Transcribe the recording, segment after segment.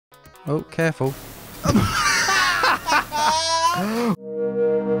Oh, careful.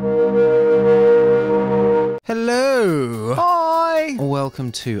 Hello. Hi.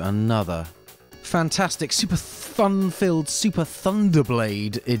 Welcome to another fantastic, super fun-filled, super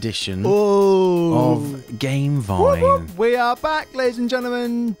Thunderblade edition of GameVine. We are back, ladies and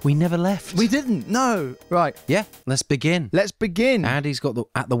gentlemen. We never left. We didn't. No. Right. Yeah, let's begin. Let's begin. Andy's got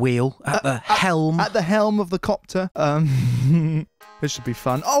the wheel, at the helm. At the helm of the copter. This should be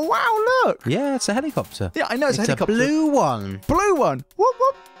fun. Oh, wow, look. Yeah, it's a helicopter. Yeah, I know it's a helicopter. A blue one. Blue one. Whoop,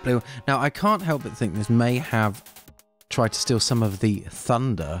 whoop. Blue. Now, I can't help but think this may have tried to steal some of the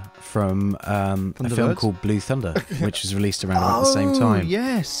thunder from a film called Blue Thunder, which was released around about the same time.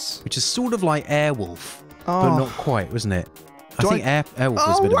 Yes. Which is sort of like Airwolf, but not quite, wasn't it? I think Airwolf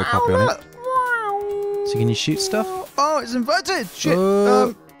was a bit of a copy on it. Wow. So can you shoot stuff? Oh, it's inverted. Shit.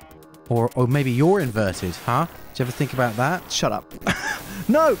 Or maybe you're inverted, huh? Did you ever think about that? Shut up.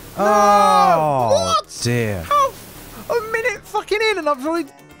 No. Oh, what? Dear. How? A minute fucking in and I've already...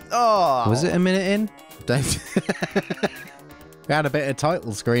 Oh. Was it a minute in? Don't. We had a bit of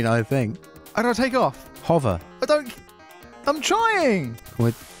title screen, I think. How do I take off? Hover. I don't... I'm trying.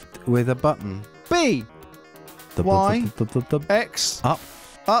 With a button. B. Y. X. Up.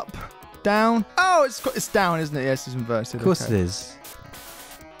 Up. Down. Oh, it's down, isn't it? Yes, it's inverted. Of course it is.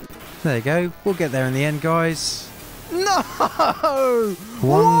 There you go. We'll get there in the end, guys. No!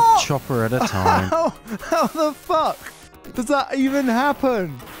 One chopper at a time. How the fuck does that even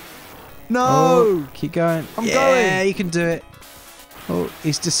happen? No! Oh, keep going. I'm going. Yeah, you can do it. Oh,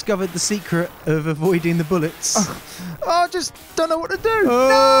 he's discovered the secret of avoiding the bullets. I just don't know what to do.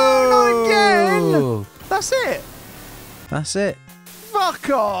 No, not again. That's it. That's it.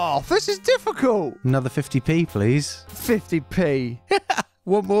 Fuck off. This is difficult. Another 50p, please. 50p.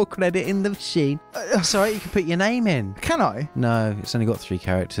 One more credit in the machine. Sorry, you can put your name in. Can I? No, it's only got 3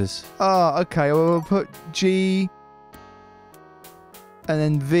 characters. Oh, okay. Well, we'll put G and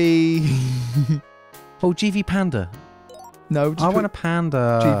then V. Oh, GV Panda. No, I want a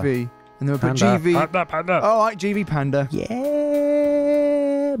panda. GV. And then we'll put GV. Panda. All right, GV Panda.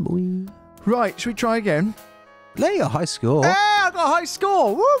 Yeah, boy. Right, should we try again? There you go, high score. Hey, I got a high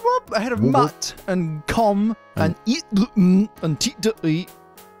score. Whoop, whoop. Ahead of Mutt and Com and Eat and T.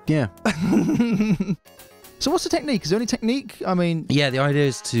 Yeah. So what's the technique? Is there any technique? I mean... Yeah, the idea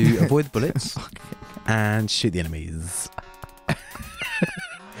is to avoid the bullets and shoot the enemies.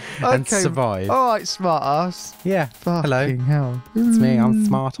 And survive. All right, smart ass. Yeah. Hello. Hell. It's me, I'm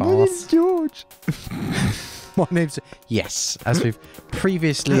smart My name's ass. George. My name's... Yes, as we've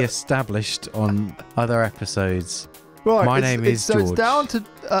previously established on other episodes. Right, my name is George. So it's down to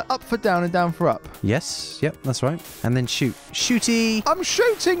up for down and down for up. Yes, yep, that's right. And then shoot. Shooty! I'm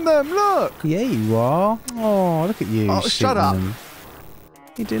shooting them, look! Yeah, you are. Oh, look at you. Oh, shut up. Them.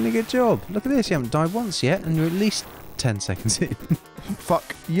 You're doing a good job. Look at this, you haven't died once yet, and you're at least 10 seconds in.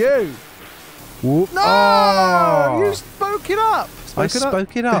 Fuck you! Whoop. No! Oh! You spoke it up! I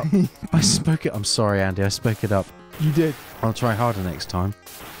spoke it up. I spoke it. I'm sorry, Andy. I spoke it up. You did. I'll try harder next time.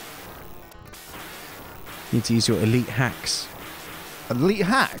 You need to use your elite hacks. Elite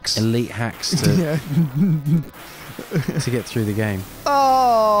hacks? Elite hacks to, to get through the game.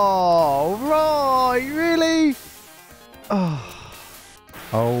 Oh, right. Really?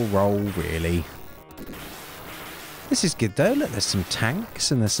 Oh, roll, really. This is good, though. Look, there's some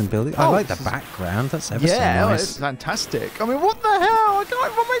tanks and there's some buildings. I like the background. That's ever so nice. It's fantastic. I mean, what the hell? What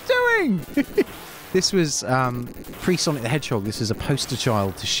am I doing? This was pre-Sonic the Hedgehog. This is a poster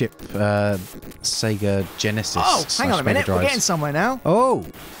child to ship Sega Genesis. Oh, hang on a minute. We're getting somewhere now. Oh,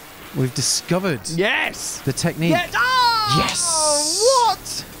 we've discovered the technique. Yes. Oh, yes!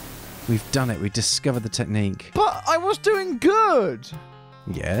 What? We've done it. We discovered the technique. But I was doing good.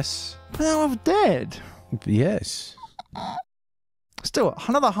 Yes. But now I'm dead. Yes. Still,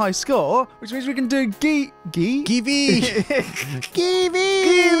 another high score, which means we can do Givey.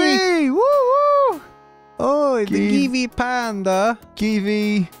 Givey! Woo woo! Oh, the Givey Panda.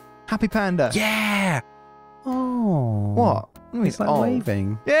 Givey. Happy Panda. Yeah! Oh. What? It's like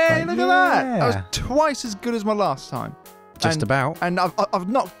waving. Yeah, like, look at that. That was twice as good as my last time. Just about. And I've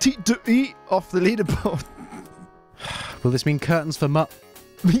knocked T off the leaderboard. Will this mean curtains for Mutt?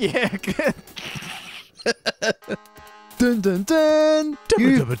 Yeah. Dun dun dun!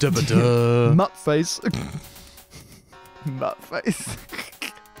 Dubba dubba dubba. Mutt face. Mutt face.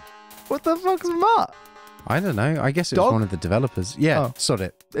 What the fuck's Mutt? I don't know. I guess it was one of the developers. Yeah, sod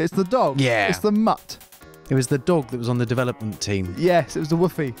it. It's the dog. Yeah. It's the Mutt. It was the dog that was on the development team. Yes, it was the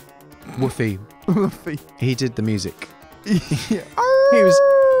Woofy. Woofy. Woofy. He did the music. Yeah. He was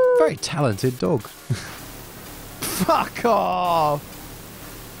a very talented dog. Fuck off.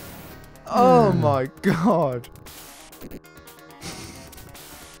 Oh my god.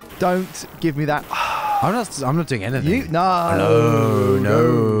 Don't give me that. I'm not doing anything. You no.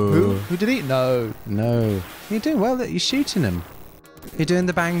 No. Who did he? No. No. You're doing well that you're shooting him. You're doing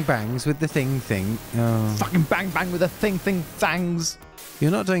the bang bangs with the thing. Oh. Fucking bang bang with the thing thangs.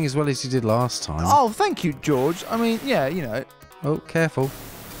 You're not doing as well as you did last time. Oh, thank you, George. I mean, yeah, you know. Oh, careful.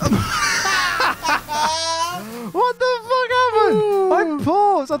 What the fuck happened? I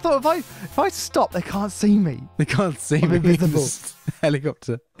paused. I thought if I stop, they can't see me. They can't see I'm me. invisible.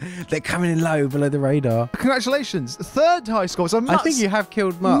 Helicopter. They're coming in low below the radar. Congratulations. Third high score. So I think you have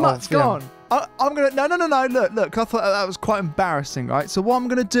killed Mutt. Mutt's gone. I'm going to... No. Look. I thought that was quite embarrassing, right? So what I'm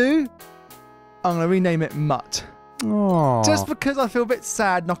going to do, I'm going to rename it Mutt. Aww. Just because I feel a bit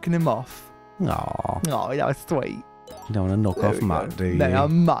sad knocking him off. Aww. Oh, that was sweet. You don't want to knock off Mutt, do you? No,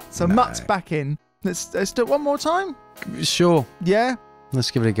 Mutt. So No. Mutt's back in. Let's do it one more time. Sure. Yeah? Let's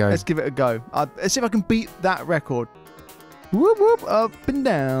give it a go. Let's give it a go. Let's see if I can beat that record. Whoop, whoop, up and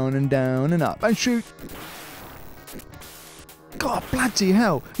down and up. And shoot. God, bloody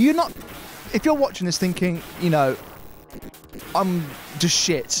hell. You're not... If you're watching this thinking, you know, I'm just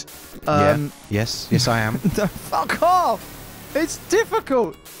shit. Yeah. Yes, I am. Fuck off. It's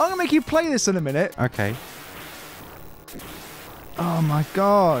difficult. I'm going to make you play this in a minute. Okay. Oh, my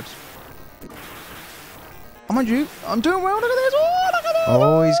God. Oh, mind you, I'm doing well. Look at this. Oh, look at this.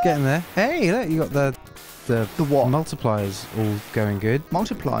 Oh, he's getting there. Hey, look, you got the what? multipliers all going good.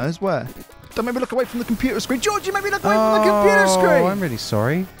 Multipliers? Where? Don't make me look away from the computer screen. George, you made me look away from the computer screen. Oh, I'm really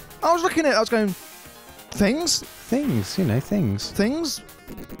sorry. I was looking at it. I was going, things? Things, you know, things. Things?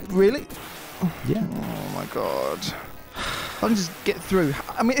 Really? Yeah. Oh, my God. I can just get through.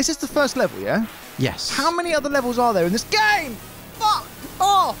 I mean, is this the first level, yeah? Yes. How many other levels are there in this game? Fuck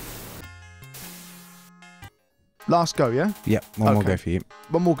off! Last go, yeah? Yep, one more Okay. go for you.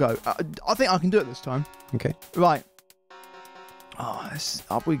 One more go. I think I can do it this time. Okay. Right. Oh,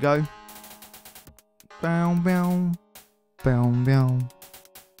 up we go. Bow, bow. Bow, bow.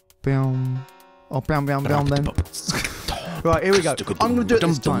 Bow. Oh, bow, bow, bow then. Right, here we go. I'm going to do it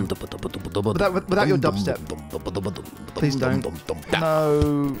this time. Without your dubstep. Please don't.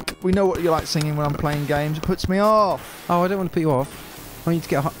 No. We know what you like singing when I'm playing games. It puts me off. Oh, I don't want to put you off. I need to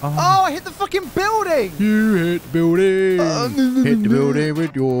get... Oh, I hit the fucking building! You hit the building. Hit the building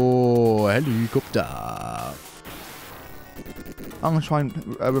with your helicopter. I'm going to try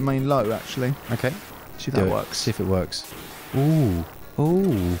and remain low, actually. Okay. See if that works. See if it works. Ooh.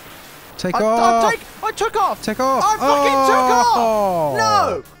 Ooh. Take off. I took off. Take off. I fucking took off.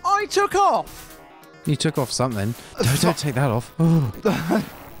 No, I took off. You took off something. Don't take that off. Oh,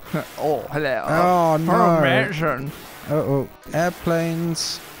 Oh, hello. oh no. Permission. Uh-oh.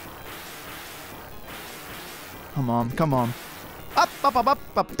 Airplanes. Come on, come on. Up, up, up, up,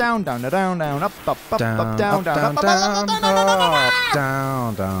 up, down, down, down, down, up, up, up, Down, up, down, down, up, up, down, up, up,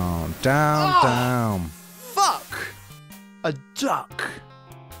 down, down, down, down. Fuck! A duck.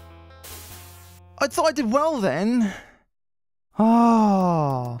 I thought I did well then.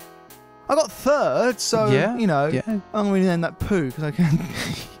 Ah. I got third, so, Yeah, you know, yeah. I'm going to name that poo, because I can...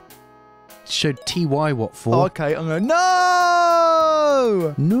 Showed TY what for. Oh, okay, I'm going,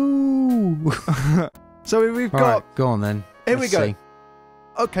 no! No. So we've All got... right, go on then. Here we Let's go. see.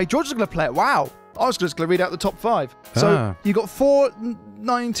 Okay, George is going to play it. Wow. I was just going to read out the top 5. So Ah. you got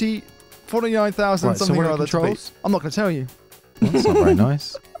 490, 49,000 Right, so something what or are other the to beat. controls? I'm not going to tell you. Well, that's not very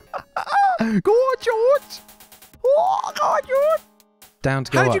nice. Go on, George. Oh, go on, George. Down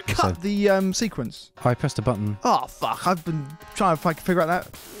to go How up. did you cut the sequence? I pressed a button. Oh, fuck. I've been trying to figure out that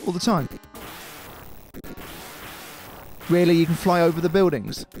all the time. Really? You can fly over the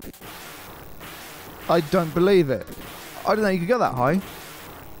buildings? I don't believe it. I didn't know you could go that high.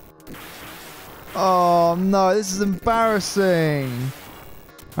 Oh, no. This is embarrassing.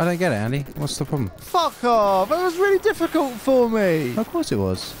 I don't get it, Andy. What's the problem? Fuck off. It was really difficult for me. Of course it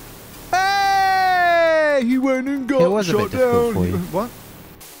was. Hey! He went and got It was a shot bit difficult down. for you. What?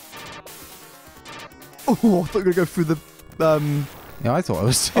 Oh, I thought you were going to go through the... Yeah, I thought I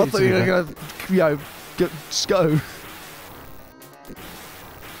was. I thought you were going to, you know, just go.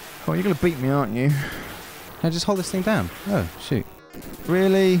 Oh, you're going to beat me, aren't you? Now just hold this thing down. Oh, shoot.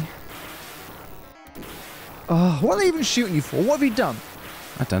 Really? Oh, what are they even shooting you for? What have you done?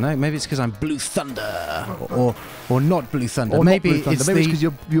 I don't know. Maybe it's because I'm Blue Thunder, or not Blue Thunder. Or maybe not Blue Thunder. it's Maybe it's the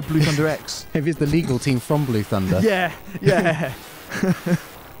because you're Blue Thunder X. maybe it's the legal team from Blue Thunder. Yeah, yeah.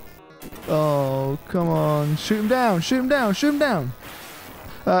 Oh, come on. Shoot him down, shoot him down, shoot him down.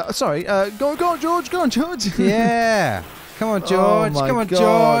 Sorry, go on, George, go on, George. Yeah. Come on, George. Oh my Come on,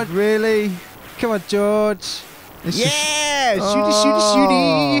 God, George. Really? Come on, George. It's Yeah. just- Shooty, shooty,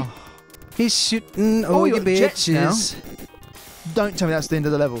 shooty. He's shooting all you your got jets now. bitches. Don't tell me that's the end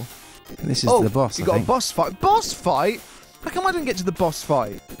of the level. This is the boss, you I got think. a boss fight. Boss fight? How come I didn't get to the boss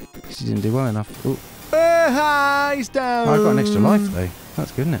fight? She didn't do well enough. Ooh. He's down. I got an extra life, though.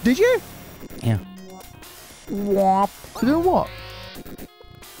 That's good, isn't it? Did you? Yeah. Whop. Doing what?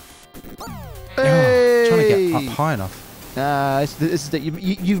 Oh, trying to get up high enough. This is it.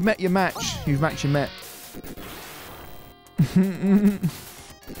 You've met your match. You've matched your met.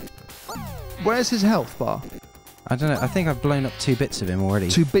 Where's his health bar? I don't know. I think I've blown up 2 bits of him already.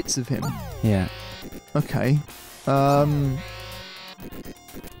 2 bits of him. Yeah. Okay. So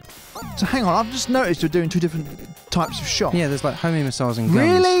hang on. I've just noticed you're doing 2 different types of shots. Yeah, there's like homing missiles and guns.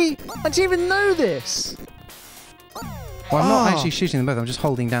 Really? I didn't even know this. Well, I'm not actually shooting them both. I'm just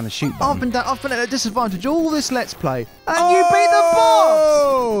holding down the shoot button. I've been at a disadvantage all this Let's Play. And you beat the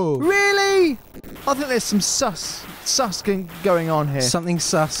boss! Really? I think there's some sus going on here. Something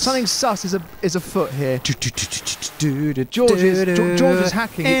sus. Something sus is afoot here. George is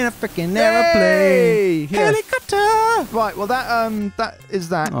hacking. In a freaking aeroplane. Yeah. Helicopter! Right, well that is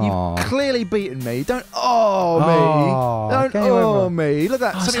that. Aww. You've clearly beaten me. Don't me. Don't me. Look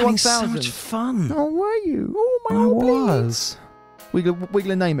at that. I was having so much fun. Oh, were you? Oh, my I God. was.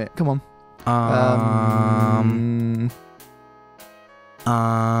 Wiggle and name it. Come on. Go on.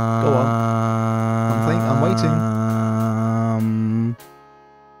 I'm waiting.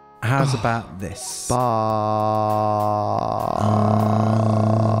 How's about this?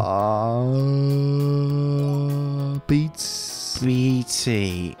 Beats.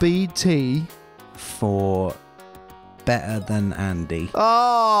 BT for better than Andy.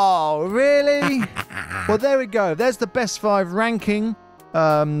 Oh, really? Well, there we go. There's the best 5 ranking.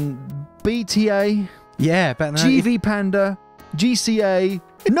 BTA. Yeah, better than GV Andy. Panda. GCA.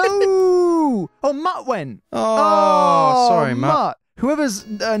 No! Oh, Mutt went. Oh, sorry, Mutt. Whoever's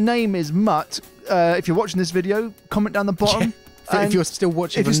name is Mutt, if you're watching this video, comment down the bottom. Yeah. If you're still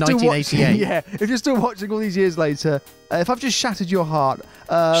watching from 1988. Yeah, if you're still watching all these years later, if I've just shattered your heart,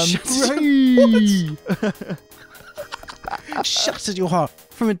 shattered your heart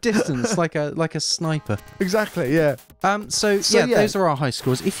from a distance, like a sniper. Exactly, yeah. So those are our high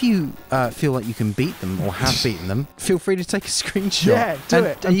scores. If you feel like you can beat them or have beaten them, feel free to take a screenshot. Yeah, do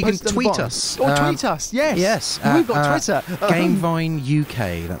it. And you can tweet us. Or tweet us, yes. Yes. We've got Twitter. GameVine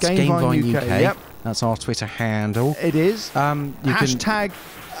UK. That's GameVine UK. Yep. That's our Twitter handle. It is. Hashtag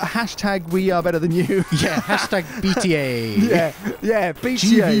we are better than you. Yeah, hashtag BTA. yeah,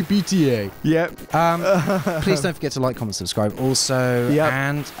 BTA. GVBTA. Yep. Please don't forget to like, comment, subscribe also. Yep.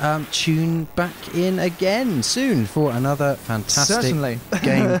 And tune back in again soon for another fantastic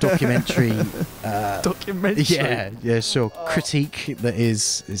game documentary. Documentary? Yeah, sure. Critique that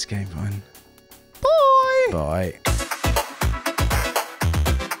is GameVine. Bye. Bye.